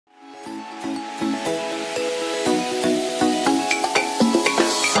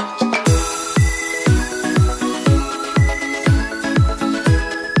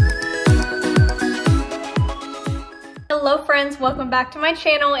back to my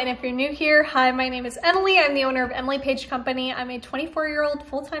channel, and if you're new here, hi, my name is Emily. I'm the owner of EMILYPAIGE company. I'm a 24-year-old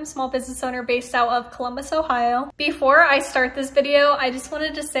full-time small business owner based out of Columbus, Ohio. Before I start this video, I just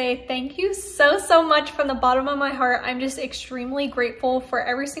wanted to say thank you so much from the bottom of my heart. I'm just extremely grateful for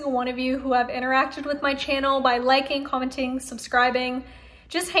every single one of you who have interacted with my channel by liking, commenting, subscribing,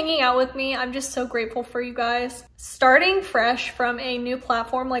 just hanging out with me. I'm just so grateful for you guys. Starting fresh from a new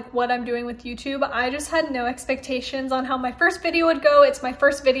platform like what I'm doing with YouTube, I just had no expectations on how my first video would go. It's my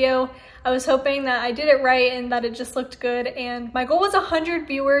first video. I was hoping that I did it right and that it just looked good. And my goal was 100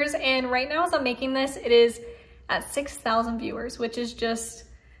 viewers. And right now as I'm making this, it is at 6,000 viewers, which is just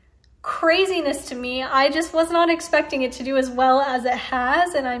craziness to me. I just was not expecting it to do as well as it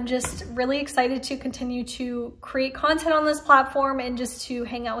has, and I'm just really excited to continue to create content on this platform and just to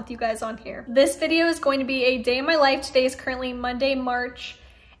hang out with you guys on here. This video is going to be a day in my life. Today is currently Monday, March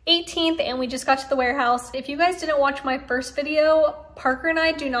 18th, and we just got to the warehouse. If you guys didn't watch my first video, Parker and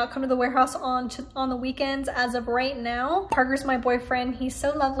I do not come to the warehouse on the weekends as of right now. Parker's my boyfriend. He's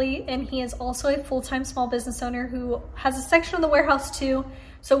so lovely, and he is also a full-time small business owner who has a section of the warehouse too.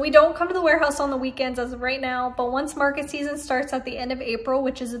 So we don't come to the warehouse on the weekends as of right now, but once market season starts at the end of April,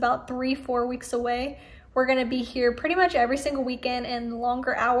 which is about 3-4 weeks away, we're gonna be here pretty much every single weekend and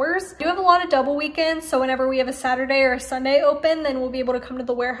longer hours. We do have a lot of double weekends, so whenever we have a Saturday or a Sunday open, then we'll be able to come to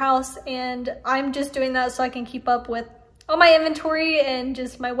the warehouse, and I'm just doing that so I can keep up with all my inventory and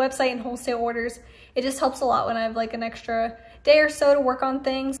just my website and wholesale orders. It just helps a lot when I have like an extra day or so to work on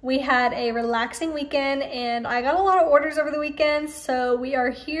things. We had a relaxing weekend and I got a lot of orders over the weekend, so we are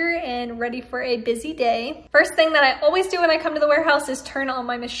here and ready for a busy day. First thing that I always do when I come to the warehouse is turn on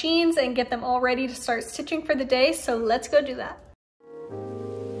my machines and get them all ready to start stitching for the day, so let's go do that.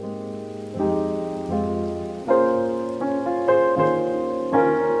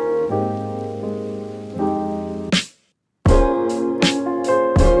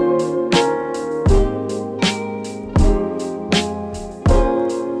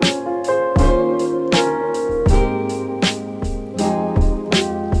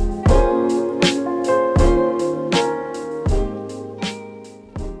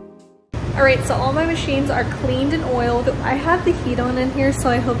 Alright, so all my machines are cleaned and oiled. I have the heat on in here, so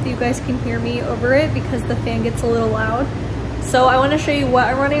I hope that you guys can hear me over it because the fan gets a little loud. So I want to show you what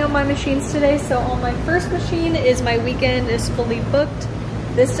I'm running on my machines today. So on my first machine is my weekend is fully booked.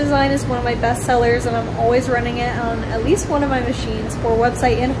 This design is one of my best sellers and I'm always running it on at least one of my machines for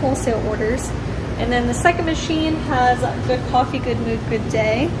website and wholesale orders. And then the second machine has Good Coffee, Good Mood, Good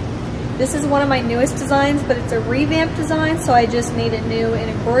Day. This is one of my newest designs, but it's a revamped design, so I just made it new in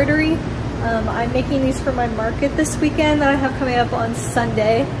embroidery. I'm making these for my market this weekend that I have coming up on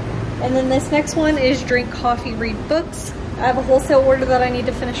Sunday. And then this next one is Drink Coffee, Read Books. I have a wholesale order that I need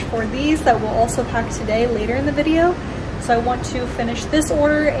to finish for these that will also pack today later in the video. So I want to finish this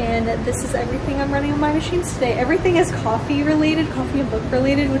order, and this is everything I'm running on my machines today. Everything is coffee related, coffee and book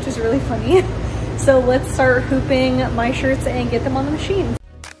related, which is really funny. So let's start hooping my shirts and get them on the machine.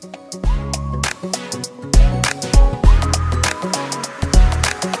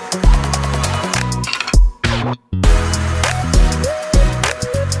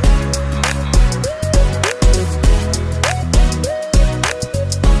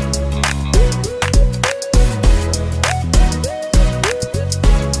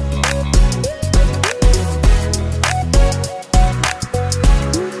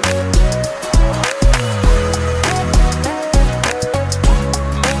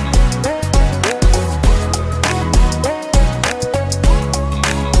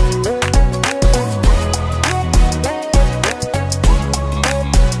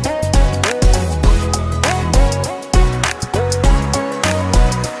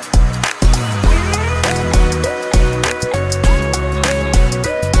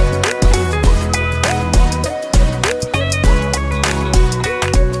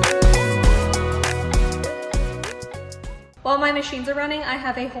 While my machines are running, I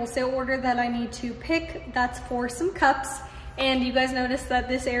have a wholesale order that I need to pick. That's for some cups. And you guys noticed that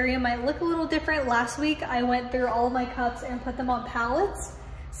this area might look a little different. Last week, I went through all of my cups and put them on pallets.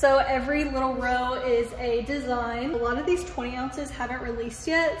 So every little row is a design. A lot of these 20 ounces haven't released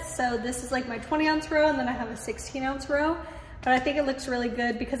yet. So this is like my 20 ounce row, and then I have a 16 ounce row. But I think it looks really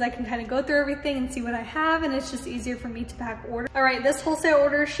good because I can kind of go through everything and see what I have, and it's just easier for me to pack order. All right, this wholesale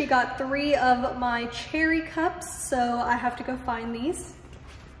order, she got 3 of my cherry cups, so I have to go find these.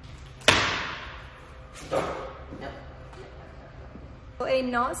 A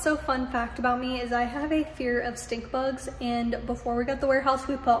not so fun fact about me is I have a fear of stink bugs, and before we got the warehouse,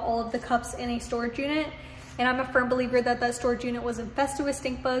 we put all of the cups in a storage unit. And I'm a firm believer that that storage unit was infested with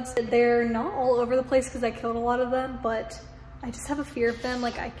stink bugs. They're not all over the place because I killed a lot of them, but I just have a fear of them.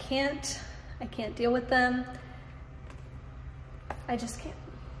 Like I can't deal with them. I just can't.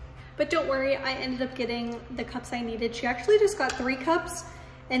 But don't worry, I ended up getting the cups I needed. She actually just got 3 cups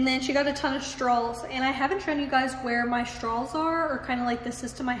and then she got a ton of straws. And I haven't shown you guys where my straws are or kind of like the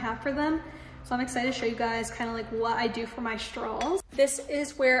system I have for them. So I'm excited to show you guys kind of like what I do for my straws. This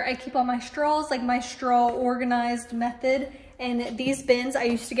is where I keep all my straws, like my straw organized method. And these bins, I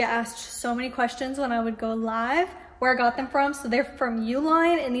used to get asked so many questions when I would go live where I got them from. So they're from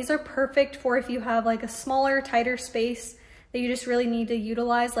Uline, and these are perfect for if you have like a smaller, tighter space that you just really need to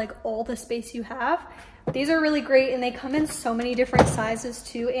utilize like all the space you have. These are really great, and they come in so many different sizes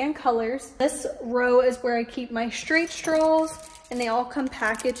too and colors. This row is where I keep my straight straws, and they all come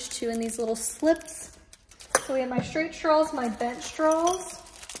packaged too in these little slips. So we have my straight straws, my bent straws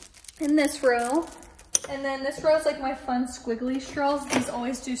in this row. And then this row is like my fun squiggly straws. These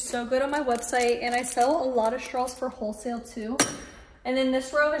always do so good on my website, and I sell a lot of straws for wholesale too. And then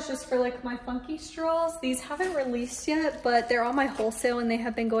this row is just for like my funky straws. These haven't released yet, but they're on my wholesale and they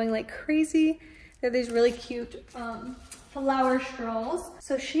have been going like crazy. They're these really cute flower straws.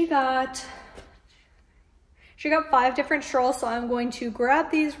 So she got 5 different straws, so I'm going to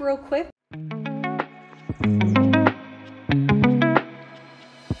grab these real quick.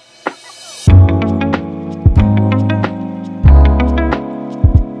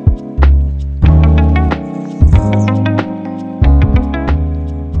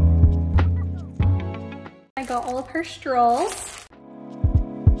 I got all of her straws.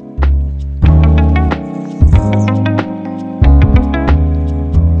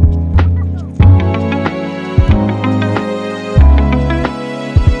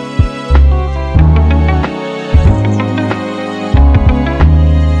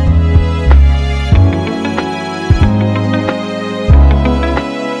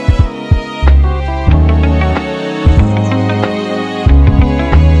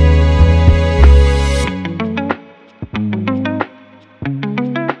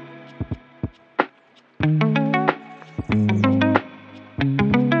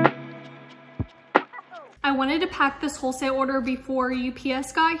 I wanted to pack this wholesale order before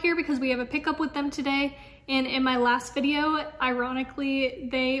UPS got here because we have a pickup with them today. And in my last video, ironically,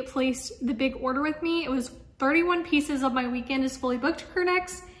 they placed the big order with me. It was 31 pieces of my weekend is fully booked crew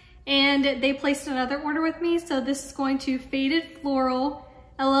necks, and they placed another order with me. So this is going to Faded Floral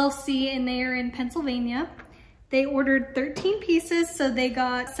LLC, and they are in Pennsylvania. They ordered 13 pieces, so they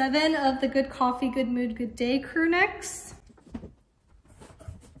got 7 of the Good Coffee, Good Mood, Good Day crew necks.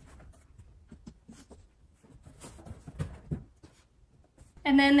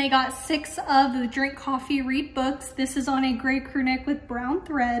 And then they got 6 of the Drink Coffee, Read Books. This is on a gray crew neck with brown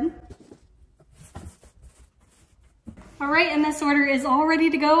thread. All right, and this order is all ready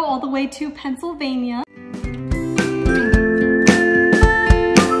to go all the way to Pennsylvania.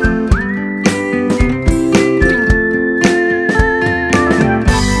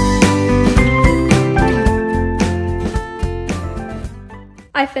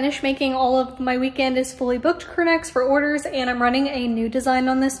 I finished making all of my weekend is fully booked crew necks for orders, and I'm running a new design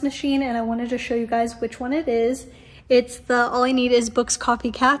on this machine, and I wanted to show you guys which one it is. It's the All I Need Is Books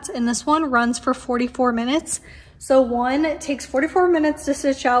Copycats, and this one runs for 44 minutes. So one takes 44 minutes to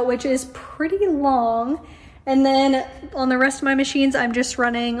stitch out, which is pretty long. And then on the rest of my machines, I'm just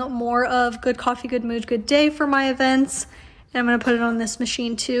running more of Good Coffee, Good Mood, Good Day for my events. And I'm gonna put it on this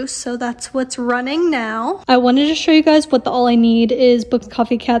machine too. So that's what's running now. I wanted to show you guys what the All I Need Is Books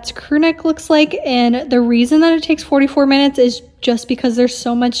Coffee Cats crew neck looks like. And the reason that it takes 44 minutes is just because there's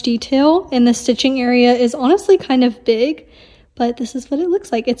so much detail, and the stitching area is honestly kind of big, but this is what it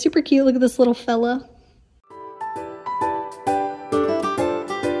looks like. It's super cute. Look at this little fella.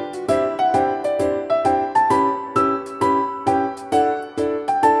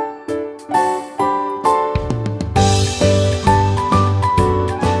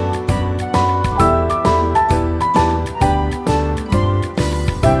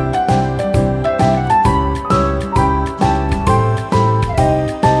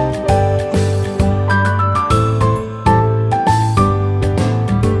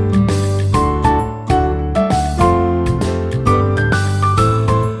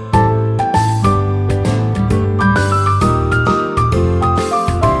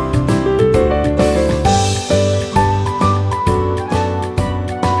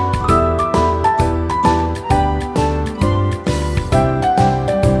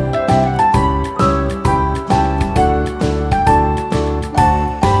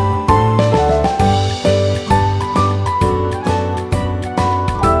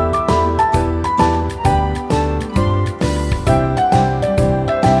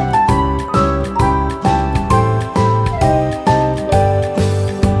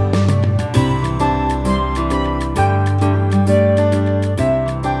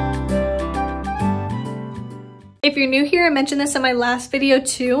 new here, I mentioned this in my last video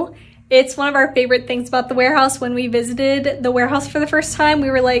too. It's one of our favorite things about the warehouse. When we visited the warehouse for the first time,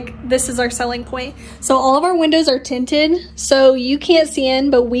 we were like, this is our selling point. So all of our windows are tinted, so you can't see in,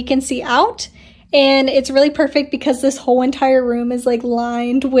 but we can see out. And it's really perfect because this whole entire room is like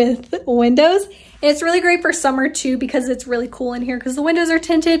lined with windows. And it's really great for summer too because it's really cool in here because the windows are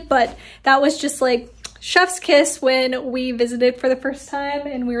tinted, but that was just like chef's kiss when we visited for the first time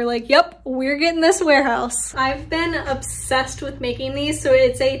and we were like, yep, we're getting this warehouse. I've been obsessed with making these. So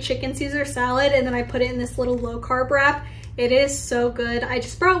it's a chicken Caesar salad and then I put it in this little low carb wrap. It is so good. I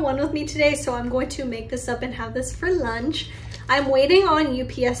just brought one with me today, so I'm going to make this up and have this for lunch. I'm waiting on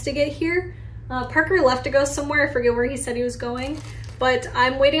UPS to get here. Parker left to go somewhere. I forget where he said he was going, but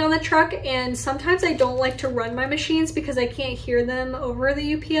I'm waiting on the truck, and sometimes I don't like to run my machines because I can't hear them over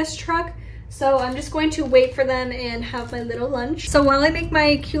the UPS truck. So I'm just going to wait for them and have my little lunch. So while I make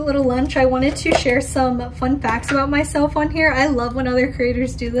my cute little lunch, I wanted to share some fun facts about myself on here. I love when other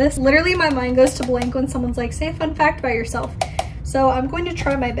creators do this. Literally my mind goes to blank when someone's like, say a fun fact about yourself. So I'm going to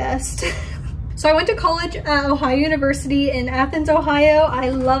try my best. So I went to college at Ohio University in Athens, Ohio. I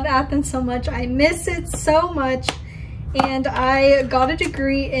love Athens so much. I miss it so much. And I got a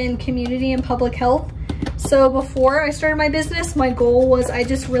degree in community and public health. So before I started my business, my goal was I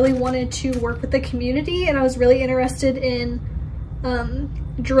just really wanted to work with the community, and I was really interested in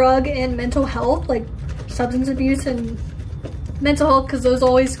drug and mental health, like substance abuse and mental health, because those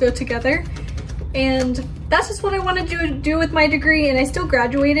always go together. And that's just what I wanted to do with my degree, and I still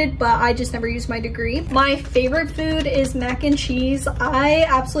graduated, but I just never used my degree. My favorite food is mac and cheese. I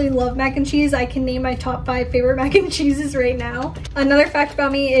absolutely love mac and cheese. I can name my top 5 favorite mac and cheeses right now. Another fact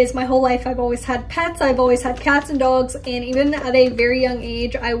about me is my whole life I've always had pets. I've always had cats and dogs, and even at a very young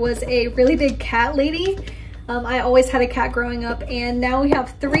age, I was a really big cat lady. I always had a cat growing up, and now we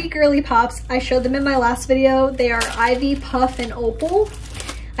have 3 girly pops. I showed them in my last video. They are Ivy, Puff, and Opal.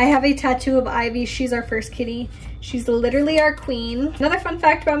 I have a tattoo of Ivy. She's our first kitty. She's literally our queen. Another fun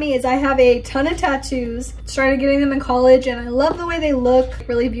fact about me is I have a ton of tattoos. Started getting them in college, and I love the way they look.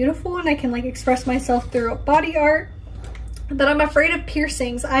 Really beautiful, and I can like express myself through body art. But I'm afraid of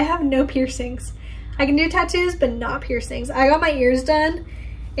piercings. I have no piercings. I can do tattoos, but not piercings. I got my ears done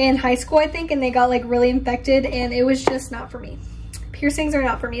in high school, I think, and they got like really infected, and it was just not for me. Piercings are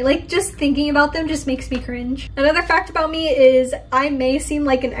not for me. Like, just thinking about them just makes me cringe. Another fact about me is I may seem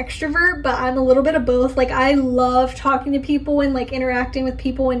like an extrovert, but I'm a little bit of both. Like, I love talking to people and like interacting with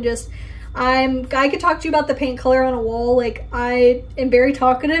people, and just I could talk to you about the paint color on a wall. Like, I am very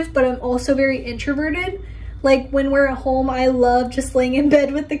talkative, but I'm also very introverted. Like, when we're at home, I love just laying in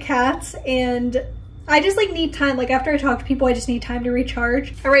bed with the cats, and I just like need time. Like, after I talk to people, I just need time to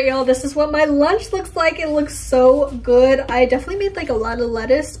recharge. All right, y'all, this is what my lunch looks like. It looks so good. I definitely made like a lot of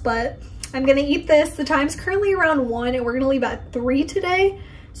lettuce, but I'm gonna eat this. The time's currently around 1, and we're gonna leave at 3 today.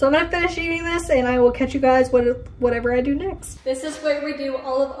 So I'm gonna finish eating this, and I will catch you guys whatever I do next. This is where we do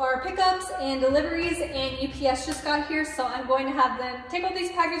all of our pickups and deliveries, and UPS just got here, so I'm going to have them take all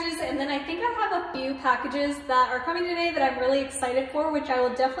these packages, and then I think I have a few packages that are coming today that I'm really excited for, which I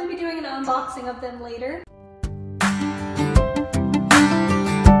will definitely be doing an unboxing of them later.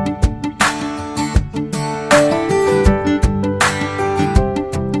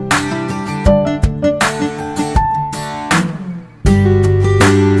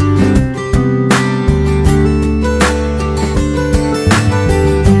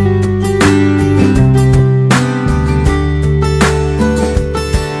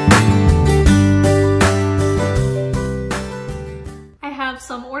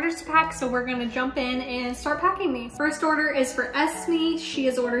 Some orders to pack, so we're gonna jump in and start packing these. First order is for Esme. She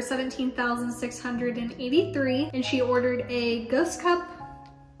has ordered 17,683, and she ordered a ghost cup.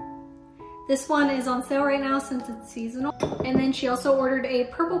 This one is on sale right now since it's seasonal. And then she also ordered a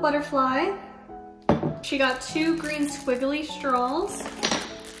purple butterfly. She got 2 green squiggly straws,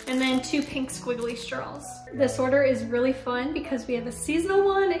 and then 2 pink squiggly straws. This order is really fun because we have a seasonal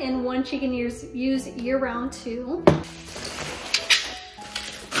one and one she can use year-round too.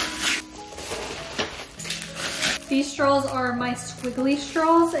 These straws are my squiggly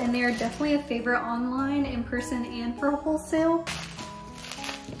straws, and they are definitely a favorite online, in person, and for wholesale.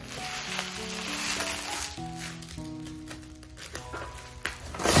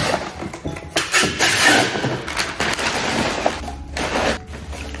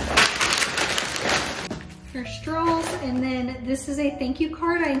 Your straws, and then this is a thank you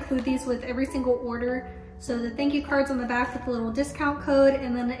card. I include these with every single order. So the thank you card's on the back with a little discount code,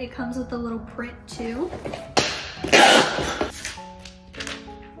 and then it comes with a little print too.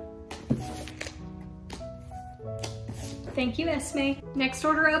 Thank you, Esme. Next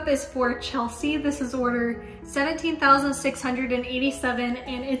order up is for Chelsea. This is order 17,687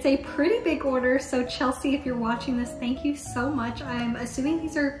 and it's a pretty big order. So Chelsea, if you're watching this, thank you so much. I'm assuming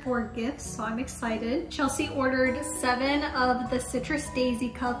these are for gifts, so I'm excited. Chelsea ordered 7 of the citrus daisy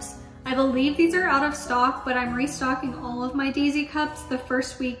cups. I believe these are out of stock, but I'm restocking all of my daisy cups the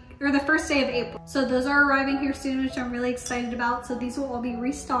first week or the first day of April. So those are arriving here soon, which I'm really excited about. So these will all be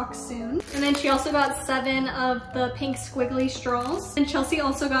restocked soon. And then she also got 7 of the pink squiggly straws. And Chelsea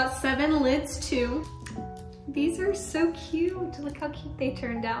also got 7 lids too. These are so cute. Look how cute they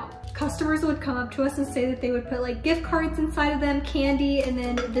turned out. Customers would come up to us and say that they would put like gift cards inside of them, candy, and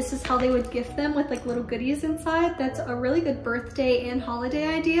then this is how they would gift them with like little goodies inside. That's a really good birthday and holiday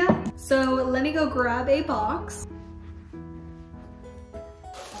idea. So let me go grab a box.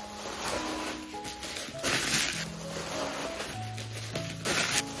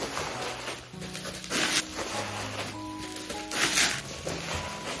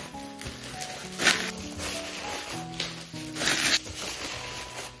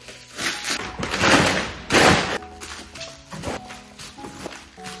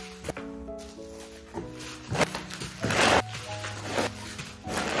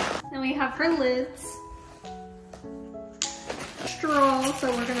 We have her lids, straw,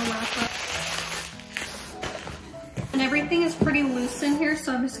 so we're gonna wrap up. And everything is pretty loose in here,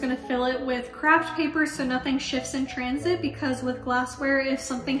 so I'm just gonna fill it with craft paper so nothing shifts in transit, because with glassware, if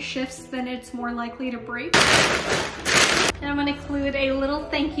something shifts, then it's more likely to break. And I'm gonna include a little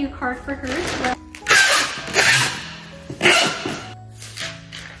thank you card for her as well.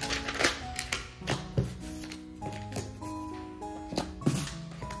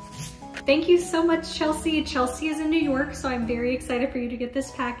 Thank you so much, Chelsea. Chelsea is in New York, so I'm very excited for you to get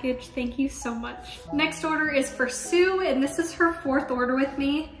this package. Thank you so much. Next order is for Sue, and this is her 4th order with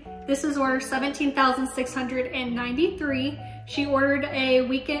me. This is order 17,693. She ordered a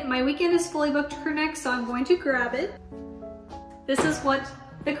weekend. My weekend is fully booked crew neck, so I'm going to grab it. This is what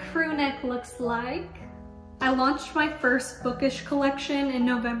the crew neck looks like. I launched my first bookish collection in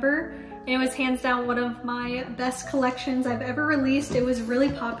November, and it was hands down one of my best collections I've ever released. It was really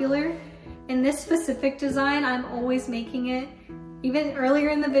popular. And this specific design, I'm always making it. Even earlier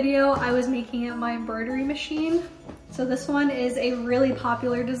in the video, I was making it my embroidery machine. So this one is a really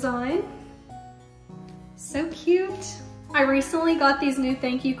popular design. So cute. I recently got these new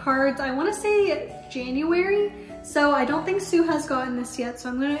thank you cards. I want to say January. So I don't think Sue has gotten this yet, so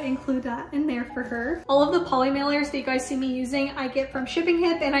I'm going to include that in there for her. All of the poly mailers that you guys see me using, I get from Shipping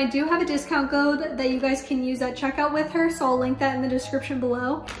Hip, and I do have a discount code that you guys can use at checkout with her, so I'll link that in the description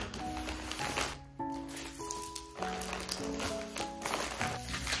below.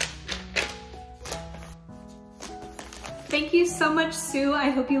 Thank you so much, Sue.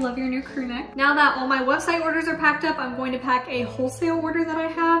 I hope you love your new crew neck. Now that all my website orders are packed up, I'm going to pack a wholesale order that I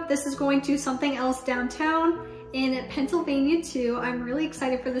have. This is going to something else downtown in Pennsylvania too. I'm really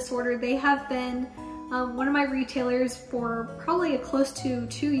excited for this order. They have been one of my retailers for probably close to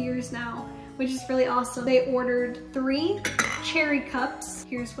 2 years now, which is really awesome. They ordered 3 cherry cups.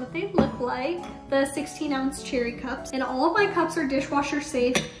 Here's what they look like, the 16-ounce cherry cups. And all of my cups are dishwasher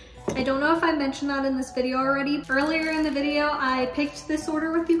safe. I don't know if I mentioned that in this video already. Earlier in the video, I picked this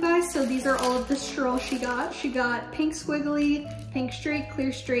order with you guys, so these are all of the straw she got. She got pink squiggly, pink straight,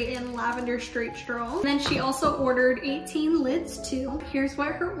 clear straight, and lavender straight straw. And then she also ordered 18 lids too. Here's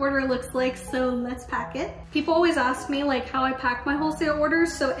what her order looks like, so let's pack it. People always ask me like how I pack my wholesale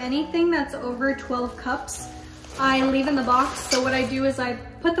orders, so anything that's over 12 cups, I leave in the box. So what I do is I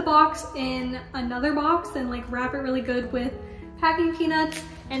put the box in another box and like wrap it really good with packing peanuts.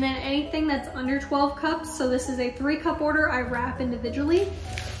 And then anything that's under 12 cups, so this is a 3-cup order, I wrap individually.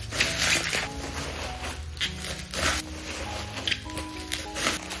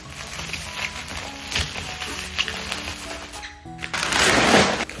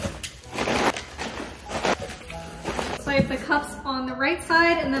 So I have the cups on the right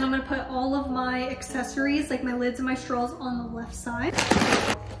side, and then I'm gonna put all of my accessories, like my lids and my straws, on the left side.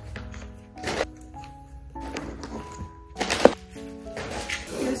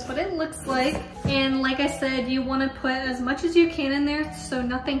 What it looks like, and like I said, you want to put as much as you can in there so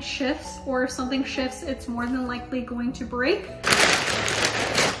nothing shifts, or if something shifts, it's more than likely going to break.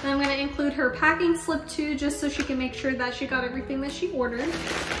 And I'm going to include her packing slip too, just so she can make sure that she got everything that she ordered.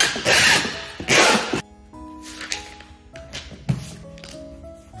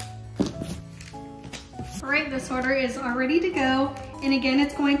 All right, this order is all ready to go. And again,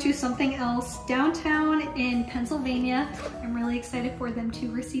 it's going to something else downtown in Pennsylvania. I'm really excited for them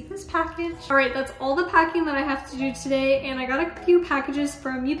to receive this package. All right, that's all the packing that I have to do today. And I got a few packages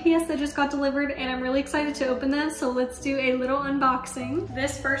from UPS that just got delivered and I'm really excited to open them. So let's do a little unboxing.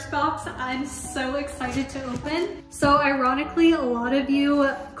 This first box, I'm so excited to open. So ironically, a lot of you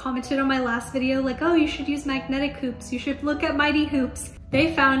commented on my last video like, oh, you should use magnetic hoops. You should look at Mighty Hoops.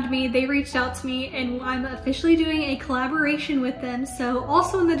 They found me, they reached out to me, and I'm officially doing a collaboration with them. So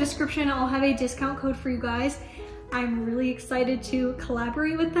also in the description, I'll have a discount code for you guys. I'm really excited to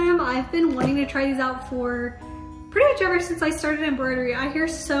collaborate with them. I've been wanting to try these out for pretty much ever since I started embroidery. I hear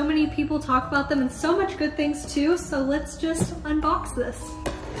so many people talk about them and so much good things too. So let's just unbox this.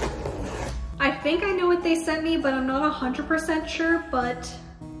 I think I know what they sent me, but I'm not 100% sure, but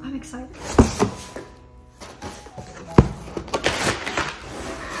I'm excited.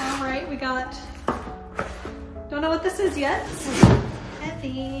 We got, don't know what this is yet.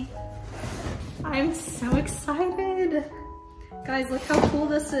 Heavy. I'm so excited. Guys, look how cool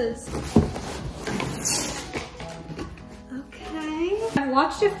this is. Okay. I've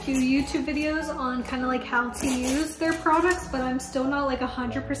watched a few YouTube videos on kind of like how to use their products, but I'm still not like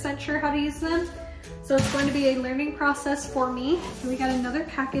 100% sure how to use them. So it's going to be a learning process for me. We got another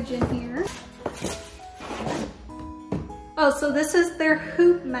package in here. Oh, so this is their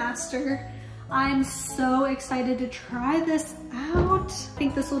Hoop Master. I'm so excited to try this out. I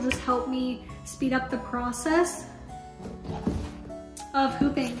think this will just help me speed up the process of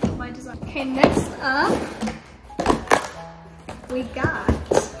hooping my design. Okay, next up, we got,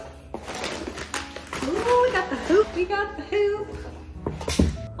 ooh, we got the hoop. We got the hoop.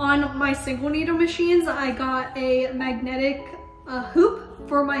 On my single needle machines, I got a magnetic hoop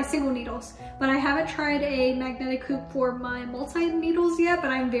for my single needles, but I haven't tried a magnetic hoop for my multi needles yet, but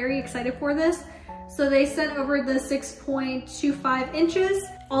I'm very excited for this. So they sent over the 6.25 inches.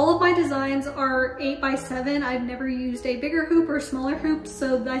 All of my designs are 8 by 7. I've never used a bigger hoop or smaller hoop,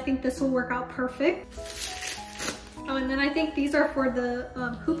 so I think this will work out perfect. Oh, and then I think these are for the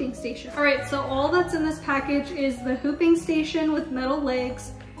hooping station. All right, so all that's in this package is the hooping station with metal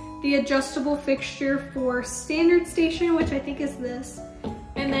legs, the adjustable fixture for standard station, which I think is this,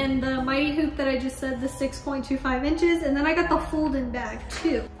 and then the Mighty Hoop that I just said, the 6.25 inches, and then I got the fold-in bag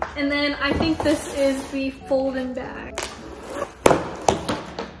too. And then I think this is the fold-in bag.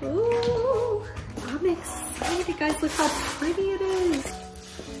 Ooh, I'm excited, guys. Look how pretty it is.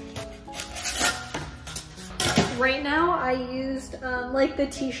 Right now I used like the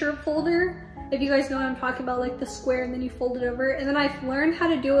t-shirt folder. If you guys know what I'm talking about, like the square and then you fold it over. And then I've learned how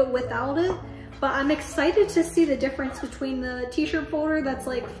to do it without it. But I'm excited to see the difference between the t-shirt folder that's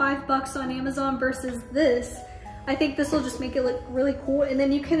like $5 on Amazon versus this. I think this will just make it look really cool. And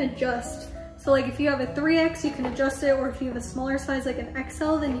then you can adjust. So like if you have a 3X, you can adjust it. Or if you have a smaller size like an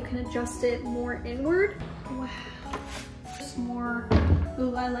XL, then you can adjust it more inward. Wow. Just more,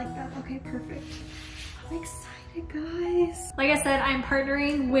 ooh, I like that. Okay, perfect. I'm excited. Guys, like I said, I'm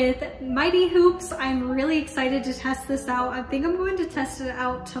partnering with Mighty Hoops. I'm really excited to test this out. I think I'm going to test it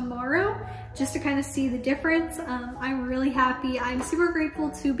out tomorrow just to kind of see the difference. I'm really happy. I'm super grateful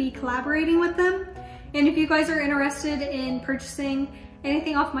to be collaborating with them. And if you guys are interested in purchasing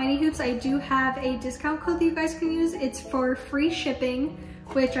anything off Mighty Hoops, I do have a discount code that you guys can use. It's for free shipping,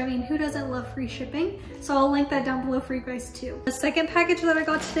 which, I mean, who doesn't love free shipping? So I'll link that down below for you guys too. The second package that I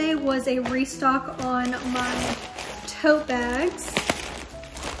got today was a restock on my tote bags.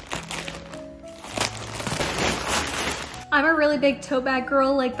 I'm a really big tote bag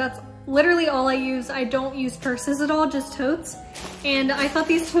girl. Like, that's literally all I use. I don't use purses at all, just totes. And I thought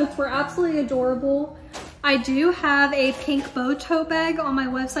these totes were absolutely adorable. I do have a pink bow tote bag on my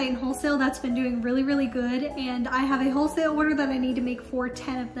website and wholesale that's been doing really, really good. And I have a wholesale order that I need to make for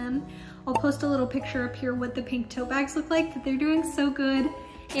 10 of them. I'll post a little picture up here what the pink tote bags look like, but they're doing so good.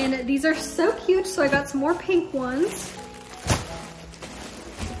 And these are so cute, so I got some more pink ones.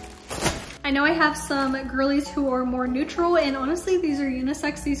 I know I have some girlies who are more neutral, and honestly, these are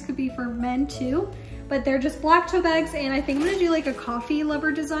unisex. These could be for men too, but they're just black tote bags, and I think I'm gonna do like a coffee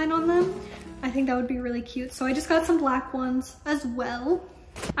lover design on them. I think that would be really cute. So I just got some black ones as well.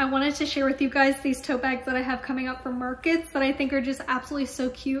 I wanted to share with you guys these tote bags that I have coming up for markets that I think are just absolutely so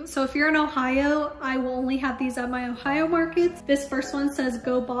cute. So if you're in Ohio, I will only have these at my Ohio markets. This first one says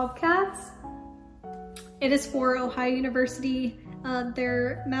Go Bobcats. It is for Ohio University.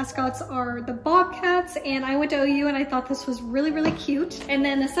 Their mascots are the Bobcats, and I went to OU and I thought this was really, really cute. And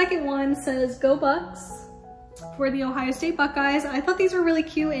then the second one says Go Bucks for the Ohio State Buckeyes. I thought these were really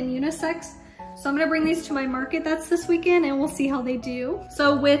cute and unisex. So I'm gonna bring these to my market that's this weekend and we'll see how they do.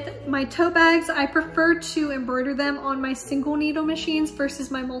 So with my tote bags, I prefer to embroider them on my single needle machines versus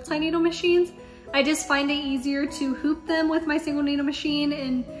my multi-needle machines. I just find it easier to hoop them with my single needle machine,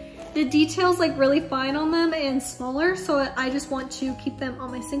 and the details like really fine on them and smaller, so I just want to keep them on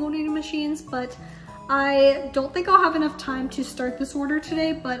my single needle machines. But I don't think I'll have enough time to start this order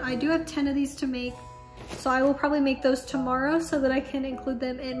today, but I do have 10 of these to make. So I will probably make those tomorrow so that I can include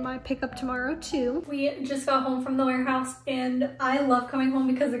them in my pickup tomorrow too. We just got home from the warehouse and I love coming home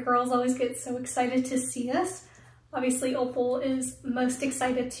because the girls always get so excited to see us. Obviously Opal is most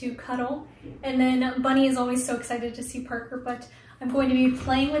excited to cuddle, and then Bunny is always so excited to see Parker, but I'm going to be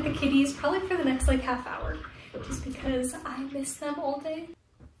playing with the kitties probably for the next like half hour just because I miss them all day.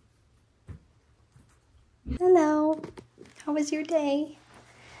 Hello, how was your day?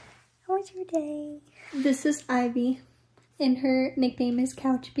 How was your day? This is Ivy, and her nickname is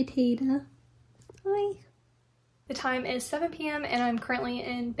Couch Potato. Hi. The time is 7 p.m. and I'm currently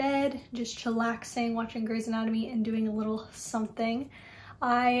in bed, just chillaxing, watching Grey's Anatomy and doing a little something.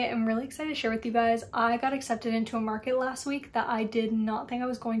 I am really excited to share with you guys. I got accepted into a market last week that I did not think I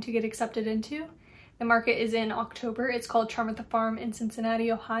was going to get accepted into. The market is in October. It's called Charm at the Farm in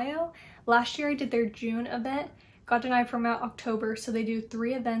Cincinnati, Ohio. Last year I did their June event. Got denied from October, so they do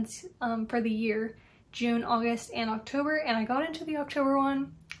 3 events for the year, June, August, and October, and I got into the October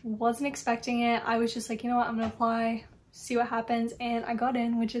one. Wasn't expecting it. I was just like, you know what, I'm gonna apply, see what happens, and I got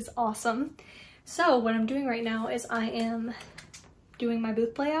in, which is awesome. So what I'm doing right now is I am doing my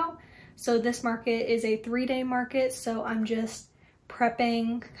booth layout. So this market is a 3-day market, so I'm just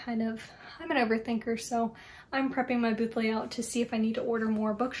prepping, I'm an overthinker, so I'm prepping my booth layout to see if I need to order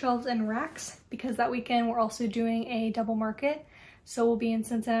more bookshelves and racks, because that weekend we're also doing a double market. So we'll be in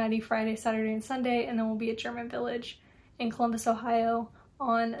Cincinnati Friday, Saturday, and Sunday, and then we'll be at German Village in Columbus, Ohio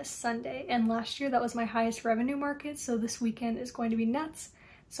on Sunday. And last year that was my highest revenue market, so this weekend is going to be nuts.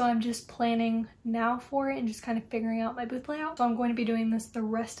 So I'm just planning now for it and just kind of figuring out my booth layout. So I'm going to be doing this the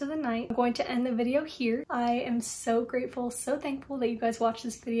rest of the night. I'm going to end the video here. I am so grateful, so thankful that you guys watched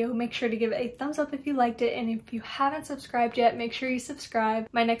this video. Make sure to give it a thumbs up if you liked it, and if you haven't subscribed yet, make sure you subscribe.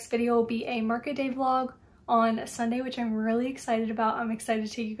 My next video will be a market day vlog on Sunday, which I'm really excited about. I'm excited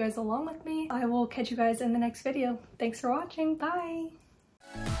to take you guys along with me. I will catch you guys in the next video. Thanks for watching. Bye.